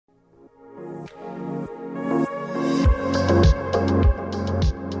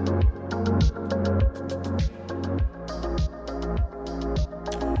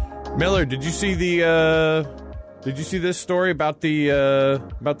Miller, did you see this story about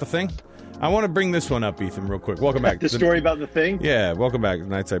the thing? I want to bring this one up, Ethan, real quick. Welcome back. The story about the thing? Yeah, welcome back to the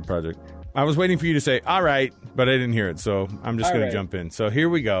Nightside Project. I was waiting for you to say, all right, but I didn't hear it, so I'm just going to jump in. So here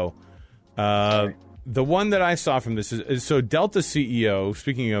we go. The one that I saw from this is so Delta CEO,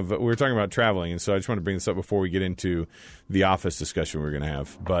 speaking of, we were talking about traveling, and so I just want to bring this up before we get into the office discussion we're going to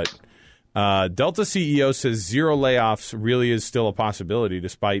have. But Delta CEO says zero layoffs really is still a possibility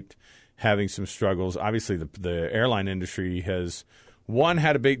despite having some struggles. Obviously, the airline industry has,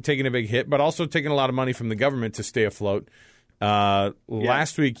 taken a big hit, but also taken a lot of money from the government to stay afloat.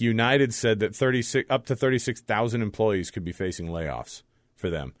 Last week, United said that up to 36,000 employees could be facing layoffs for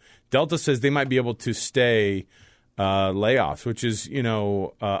them. Delta says they might be able to stay layoffs, which is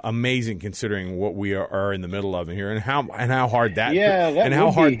amazing considering what we are in the middle of here and how hard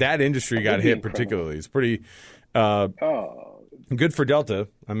that industry got hit. Particularly, it's pretty good for Delta.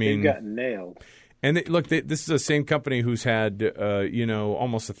 I mean, they got nailed. And this is the same company who's had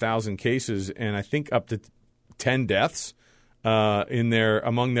almost 1,000 cases and I think up to 10 deaths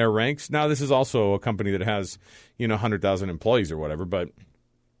among their ranks. Now, this is also a company that has 100,000 employees or whatever, but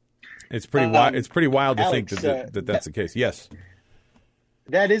it's pretty wild. It's pretty wild to Alex, think that's the case. Yes,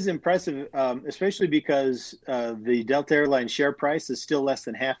 that is impressive, especially because the Delta Airlines share price is still less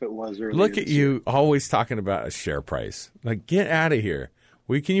than half it was earlier. Look at you always talking about a share price. Like, get out of here.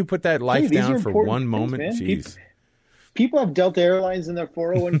 Can you put that life down for one moment? Jeez. People have Delta Airlines in their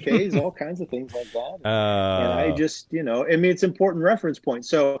 401ks, all kinds of things like that. And I just, it's important reference point.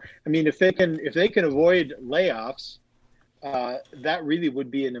 So, if they can avoid layoffs, that really would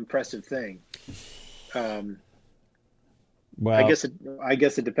be an impressive thing. Well, I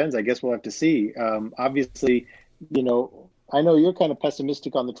guess it depends. I guess we'll have to see. Obviously, I know you're kind of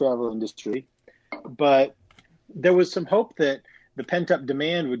pessimistic on the travel industry, but there was some hope that the pent-up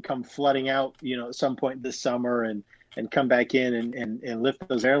demand would come flooding out, at some point this summer and come back in and lift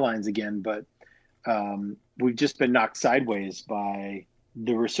those airlines again. But we've just been knocked sideways by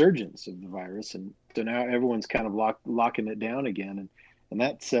the resurgence of the virus. And so now everyone's kind of locking it down again. And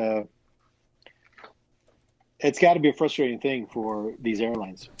that's it's got to be a frustrating thing for these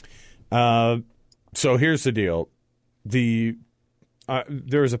airlines. So here's the deal. There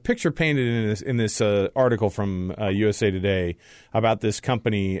was a picture painted in this article from USA Today about this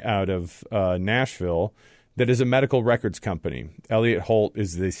company out of Nashville that is a medical records company. Elliot Holt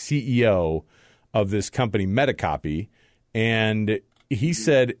is the CEO of this company, Metacopy, and he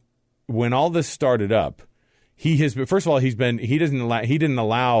said when all this started up, he didn't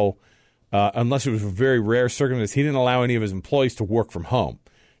allow unless it was a very rare circumstance, he didn't allow any of his employees to work from home.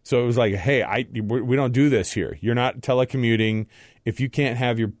 So it was like, hey, we don't do this here. You're not telecommuting. If you can't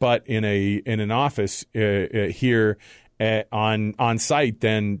have your butt in an office here on site,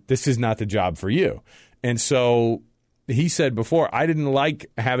 then this is not the job for you. And so he said before, I didn't like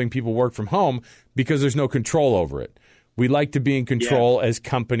having people work from home because there's no control over it. We like to be in control as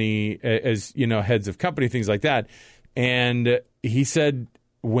company, as heads of company, things like that. And he said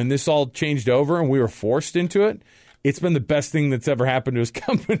when this all changed over and we were forced into it, it's been the best thing that's ever happened to his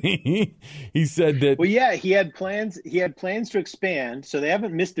company. He said that. Well, yeah, he had plans. He had plans to expand, so they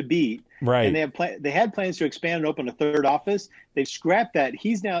haven't missed a beat. Right. And they had plans to expand and open a third office. They've scrapped that.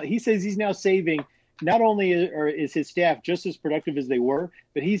 He says he's now saving. Not only is his staff just as productive as they were,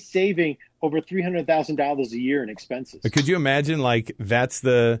 but he's saving over $300,000 a year in expenses. Could you imagine? Like that's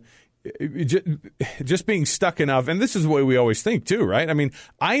just being stuck enough, and this is the way we always think too, right? I mean,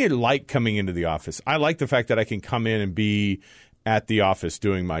 I like coming into the office. I like the fact that I can come in and be at the office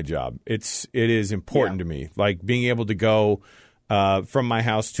doing my job. It is important to me. Like being able to go from my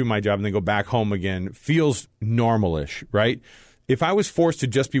house to my job and then go back home again feels normal-ish, right? If I was forced to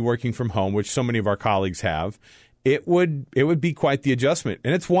just be working from home, which so many of our colleagues have, it would be quite the adjustment.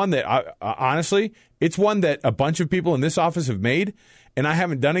 And it's one that, honestly, it's one that a bunch of people in this office have made, and I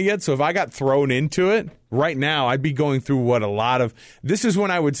haven't done it yet. So if I got thrown into it right now, I'd be going through this is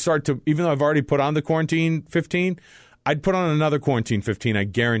when I would start to, even though I've already put on the quarantine 15, I'd put on another quarantine 15, I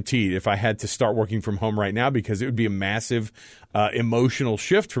guaranteed, if I had to start working from home right now, because it would be a massive emotional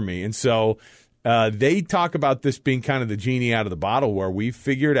shift for me. And so they talk about this being kind of the genie out of the bottle, where we've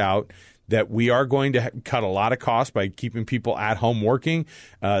figured out that we are going to cut a lot of costs by keeping people at home working,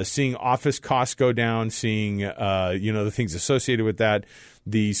 seeing office costs go down, seeing the things associated with that.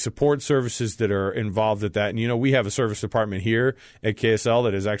 the support services that are involved at that. And, you know, we have a service department here at KSL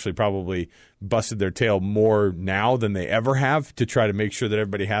that has actually probably busted their tail more now than they ever have to try to make sure that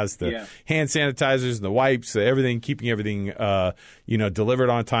everybody has the hand sanitizers and the wipes, everything, keeping everything, delivered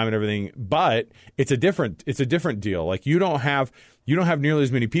on time and everything. But it's a different deal. Like you don't have nearly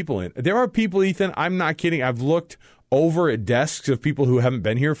as many people in. There are people, Ethan, I'm not kidding. I've looked over at desks of people who haven't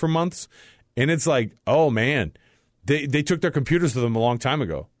been here for months, and it's like, oh man, they took their computers with them a long time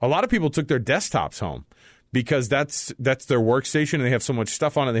ago. A lot of people took their desktops home because that's their workstation, and they have so much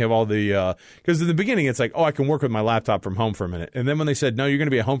stuff on it. They have all the because in the beginning it's like, oh, I can work with my laptop from home for a minute, and then when they said no, you're going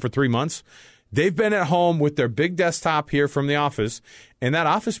to be at home for 3 months, they've been at home with their big desktop here from the office, and that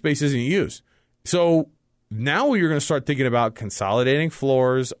office space isn't used. So now you're going to start thinking about consolidating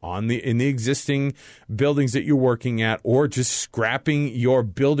floors in the existing buildings that you're working at, or just scrapping your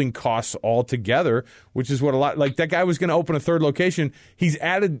building costs altogether, which is what a lot, like that guy was going to open a third location. He's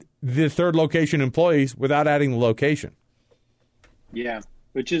added the third location employees without adding the location. Yeah,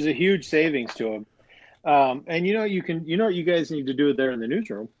 which is a huge savings to him. And what you guys need to do there in the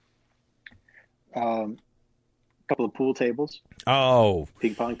newsroom. A couple of pool tables. Oh,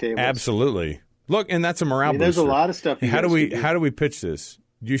 ping pong tables. Absolutely. Look, and that's a morale booster. There's a lot of stuff. How do we pitch this?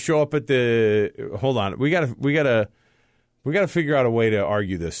 Do you show up at the? Hold on, we gotta figure out a way to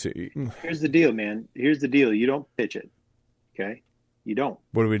argue this. Here's the deal, man. Here's the deal. You don't pitch it, okay? You don't.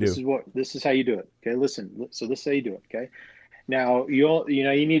 What do we do? This is how you do it. Okay, listen. So this is how you do it. Okay. Now you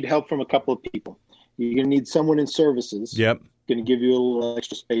need help from a couple of people. You're gonna need someone in services. Yep. Going to give you a little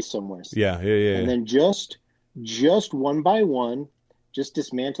extra space somewhere. Yeah. And then just one by one. Just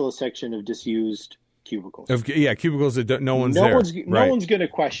dismantle a section of disused cubicles. Cubicles that no one's there. No one's going to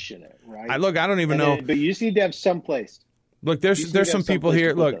question it, right? I don't even know. But you just need to have some place. Look, there's some people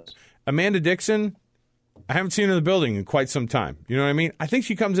here. Look, Amanda Dixon, I haven't seen her in the building in quite some time. You know what I mean? I think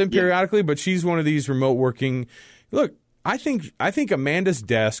she comes in periodically, but she's one of these remote working. Look, I think Amanda's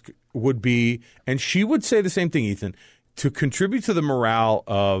desk would be, and she would say the same thing, Ethan, to contribute to the morale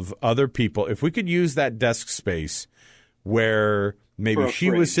of other people. If we could use that desk space where maybe she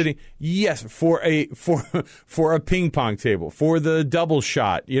was sitting, yes, for a ping pong table, for the double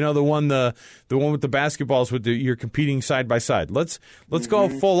shot, the one with the basketballs you're competing side by side. Let's go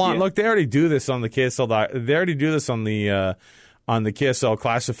full on. Yeah. Look, they already do this on the KSL. They already do this on the KSL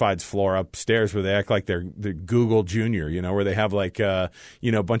classifieds floor upstairs, where they act like they're the Google Junior, where they have like a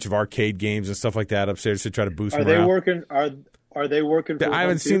bunch of arcade games and stuff like that upstairs to try to boost. Are they working? Are they working? I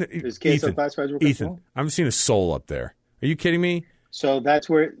haven't seen it. Is KSL classifieds working? Ethan, I haven't seen a soul up there. Are you kidding me? So that's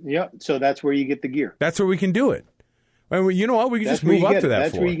where, you get the gear. That's where we can do it. I mean, you know what? We can just move up to that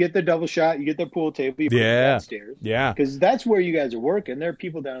That's floor. where you get the double shot. You get the pool table. You put it downstairs. Yeah. Because that's where you guys are working. There are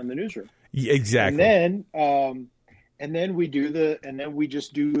people down in the newsroom. Yeah, exactly. And then we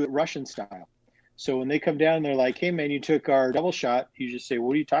just do it Russian style. So when they come down, they're like, "Hey, man, you took our double shot." You just say,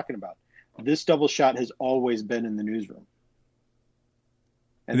 "What are you talking about? This double shot has always been in the newsroom."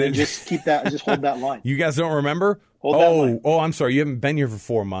 And then just keep that, just hold that line. You guys don't remember? Oh, I'm sorry. You haven't been here for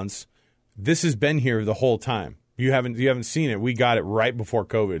 4 months. This has been here the whole time. You haven't seen it. We got it right before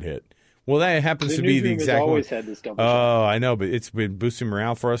COVID hit. Well, that happens to be the exact one. Always had this double shot. I know, but it's been boosting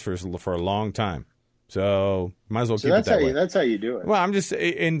morale for us for a long time. So might as well keep it that way. That's how you do it. Well, I'm just,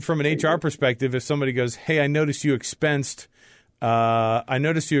 and from an HR perspective, if somebody goes, "Hey, I noticed you expensed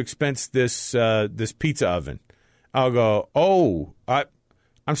this pizza oven," I'll go, "Oh,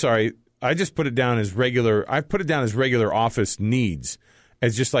 I'm sorry. I just put it down as regular. I put it down as regular office needs,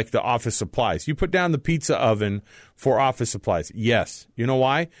 as just like the office supplies. You put down the pizza oven for office supplies. Yes. You know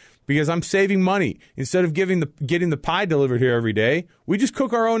why? Because I'm saving money. Instead of getting the pie delivered here every day, we just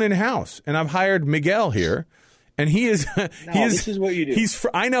cook our own in-house. And I've hired Miguel here, and he is. This is what you do.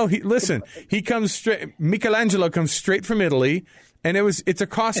 I know. He comes straight. Michelangelo comes straight from Italy. And it's a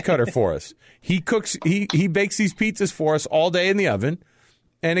cost cutter for us. He cooks. He bakes these pizzas for us all day in the oven.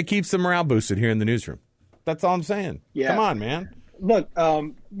 And it keeps the morale boosted here in the newsroom. That's all I'm saying. Yeah. Come on, man. Look,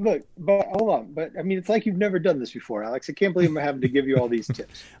 but hold on. But I mean, it's like you've never done this before, Alex. I can't believe I'm having to give you all these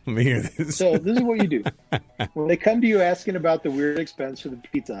tips. Let me hear this. So this is what you do. When they come to you asking about the weird expense for the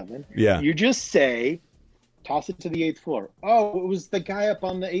pizza oven, you just say, toss it to the 8th floor. Oh, it was the guy up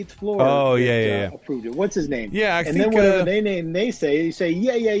on the 8th floor. Oh, yeah. Approved it. What's his name? Yeah, and then whatever they say, you say,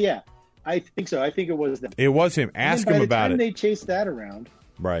 yeah. I think so. I think it was them. It was him. Ask him about it. By the time they chase that around.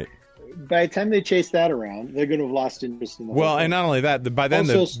 Right. By the time they chase that around, they're going to have lost interest in the whole thing. And not only that, by then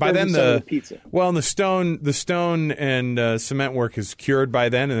the pizza. Well, and the stone and cement work is cured by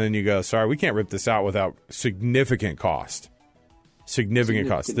then, and then you go, sorry, we can't rip this out without significant cost. significant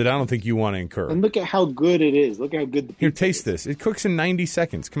costs that I don't think you want to incur. And look at how good it is. Look at how good the pizza Here, taste this. It cooks in 90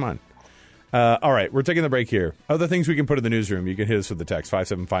 seconds. Come on. All right, we're taking the break here. Other things we can put in the newsroom, you can hit us with the text,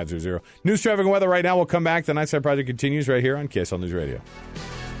 57500. News, traffic, and weather right now. We'll come back. The Nightside Project continues right here on KSL News Radio.